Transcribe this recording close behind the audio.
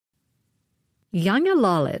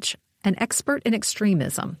Iyanla Vanzant, an expert in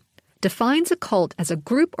extremism, defines a cult as a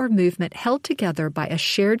group or movement held together by a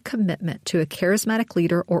shared commitment to a charismatic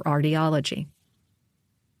leader or ideology.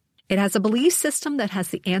 It has a belief system that has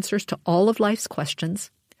the answers to all of life's questions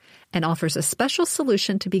and offers a special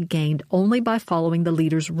solution to be gained only by following the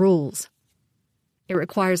leader's rules. It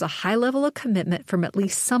requires a high level of commitment from at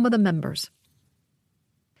least some of the members.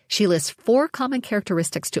 She lists 4 common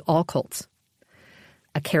characteristics to all cults: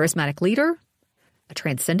 a charismatic leader, a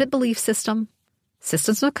transcendent belief system,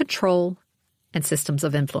 systems of control, and systems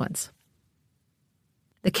of influence.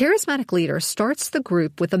 The charismatic leader starts the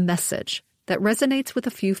group with a message that resonates with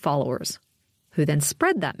a few followers, who then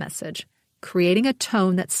spread that message, creating a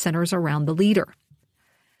tone that centers around the leader.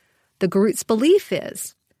 The group's belief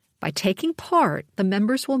is, by taking part, the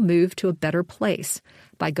members will move to a better place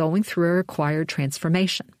by going through a required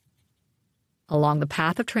transformation. Along the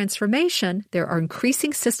path of transformation, there are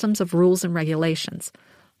increasing systems of rules and regulations,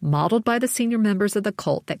 modeled by the senior members of the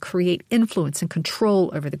cult that create influence and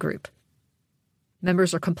control over the group.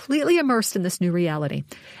 Members are completely immersed in this new reality,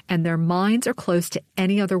 and their minds are closed to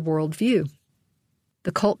any other worldview.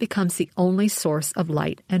 The cult becomes the only source of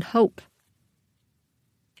light and hope.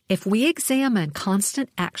 If we examine constant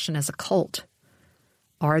action as a cult,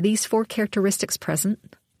 are these 4 characteristics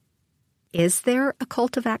present? Is there a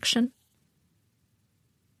cult of action?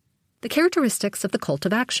 The characteristics of the cult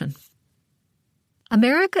of action.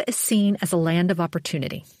 America is seen as a land of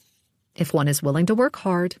opportunity. If one is willing to work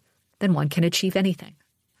hard, then one can achieve anything.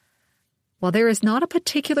 While there is not a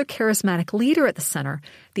particular charismatic leader at the center,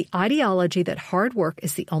 the ideology that hard work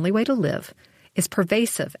is the only way to live is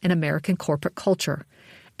pervasive in American corporate culture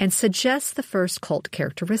and suggests the first cult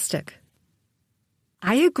characteristic.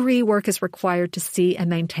 I agree work is required to see and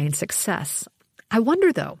maintain success. I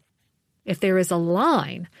wonder, though, if there is a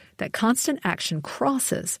line that constant action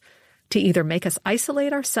crosses to either make us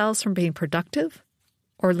isolate ourselves from being productive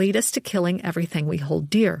or lead us to killing everything we hold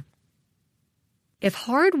dear. If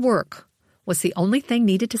hard work was the only thing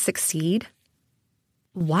needed to succeed,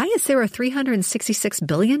 why is there a $366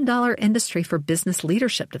 billion industry for business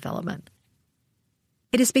leadership development?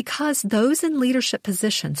 It is because those in leadership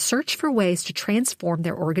positions search for ways to transform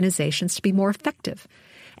their organizations to be more effective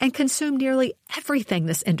and consume nearly everything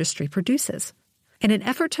this industry produces in an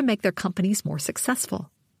effort to make their companies more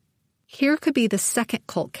successful. Here could be the second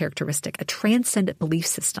cult characteristic, a transcendent belief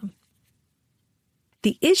system.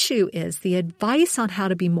 The issue is the advice on how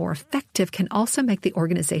to be more effective can also make the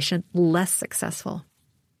organization less successful.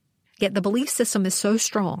 Yet the belief system is so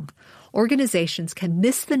strong, organizations can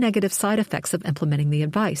miss the negative side effects of implementing the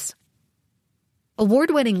advice.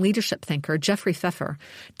 Award-winning leadership thinker Jeffrey Pfeffer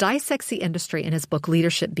dissects the industry in his book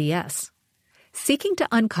Leadership BS, seeking to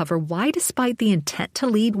uncover why, despite the intent to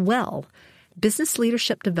lead well, business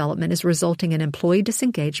leadership development is resulting in employee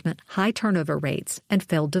disengagement, high turnover rates, and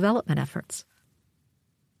failed development efforts.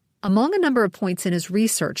 Among a number of points in his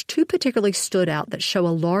research, 2 particularly stood out that show a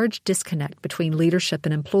large disconnect between leadership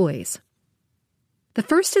and employees. The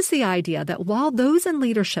first is the idea that while those in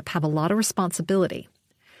leadership have a lot of responsibility,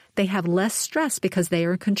 they have less stress because they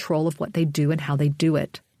are in control of what they do and how they do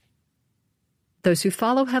it. Those who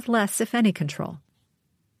follow have less, if any, control.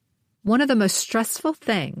 One of the most stressful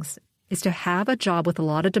things is to have a job with a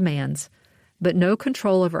lot of demands, but no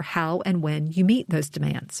control over how and when you meet those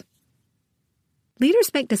demands.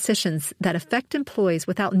 Leaders make decisions that affect employees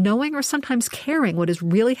without knowing or sometimes caring what is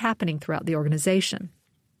really happening throughout the organization.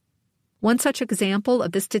 One such example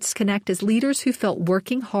of this disconnect is leaders who felt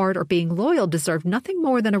working hard or being loyal deserved nothing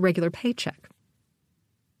more than a regular paycheck.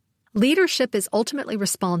 Leadership is ultimately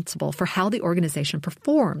responsible for how the organization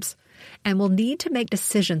performs and will need to make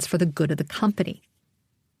decisions for the good of the company.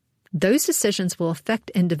 Those decisions will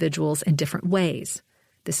affect individuals in different ways.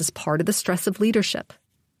 This is part of the stress of leadership.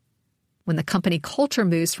 When the company culture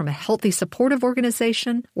moves from a healthy, supportive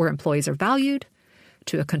organization where employees are valued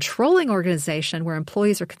to a controlling organization where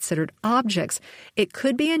employees are considered objects, it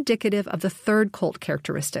could be indicative of the third cult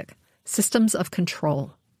characteristic, systems of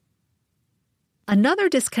control. Another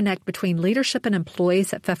disconnect between leadership and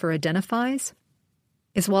employees that Pfeffer identifies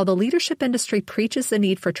is while the leadership industry preaches the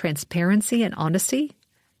need for transparency and honesty,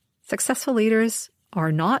 successful leaders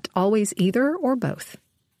are not always either or both.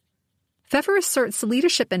 Pfeffer asserts the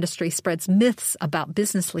leadership industry spreads myths about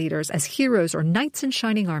business leaders as heroes or knights in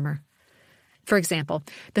shining armor. For example,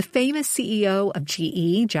 the famous CEO of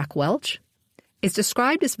GE, Jack Welch, is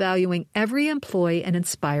described as valuing every employee and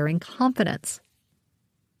inspiring confidence.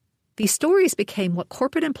 These stories became what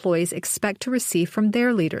corporate employees expect to receive from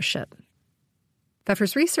their leadership.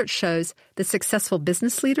 Pfeffer's research shows that successful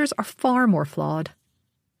business leaders are far more flawed.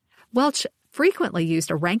 Welch frequently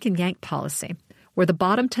used a rank-and-yank policy, where the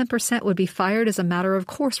bottom 10% would be fired as a matter of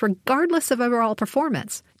course regardless of overall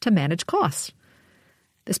performance to manage costs.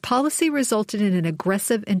 This policy resulted in an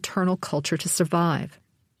aggressive internal culture to survive.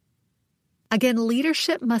 Again,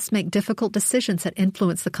 leadership must make difficult decisions that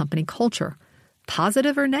influence the company culture.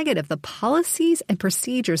 Positive or negative, the policies and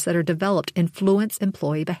procedures that are developed influence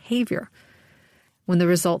employee behavior. When the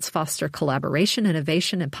results foster collaboration,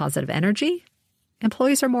 innovation, and positive energy,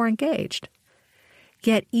 employees are more engaged.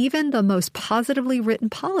 Yet even the most positively written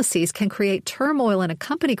policies can create turmoil in a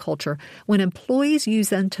company culture when employees use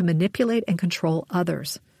them to manipulate and control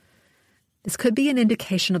others. This could be an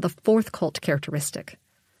indication of the fourth cult characteristic,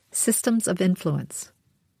 systems of influence.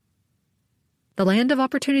 The land of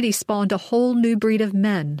opportunity spawned a whole new breed of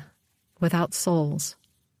men without souls.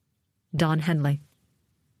 Don Henley.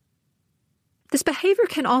 This behavior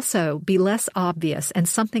can also be less obvious and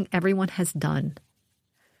something everyone has done.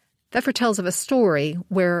 Pfeffer tells of a story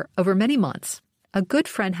where, over many months, a good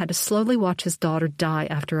friend had to slowly watch his daughter die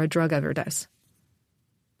after a drug overdose.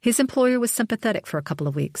 His employer was sympathetic for a couple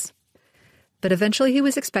of weeks, but eventually he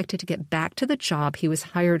was expected to get back to the job he was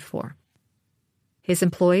hired for. His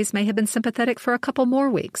employees may have been sympathetic for a couple more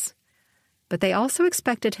weeks, but they also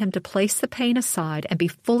expected him to place the pain aside and be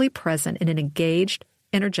fully present in an engaged,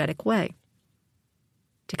 energetic way.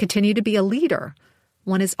 To continue to be a leader,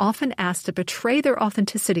 one is often asked to betray their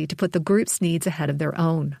authenticity to put the group's needs ahead of their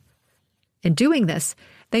own. In doing this,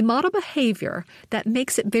 they model behavior that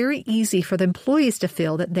makes it very easy for the employees to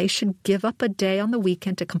feel that they should give up a day on the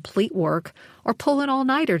weekend to complete work or pull an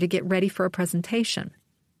all-nighter to get ready for a presentation.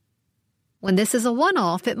 When this is a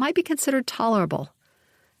one-off, it might be considered tolerable.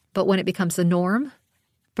 But when it becomes the norm,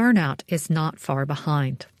 burnout is not far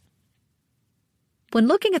behind. When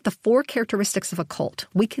looking at the four characteristics of a cult,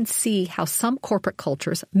 we can see how some corporate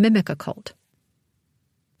cultures mimic a cult.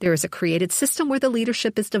 There is a created system where the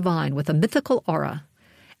leadership is divine with a mythical aura,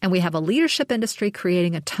 and we have a leadership industry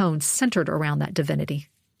creating a tone centered around that divinity.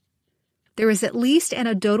 There is at least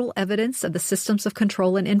anecdotal evidence of the systems of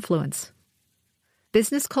control and influence.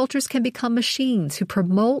 Business cultures can become machines who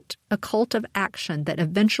promote a cult of action that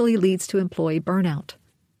eventually leads to employee burnout.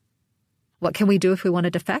 What can we do if we want to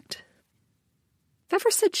defect? Pfeffer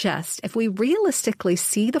suggests if we realistically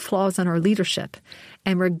see the flaws in our leadership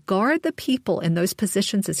and regard the people in those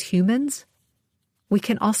positions as humans, we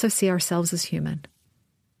can also see ourselves as human.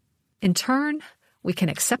 In turn, we can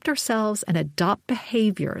accept ourselves and adopt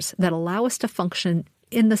behaviors that allow us to function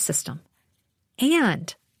in the system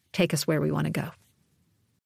and take us where we want to go.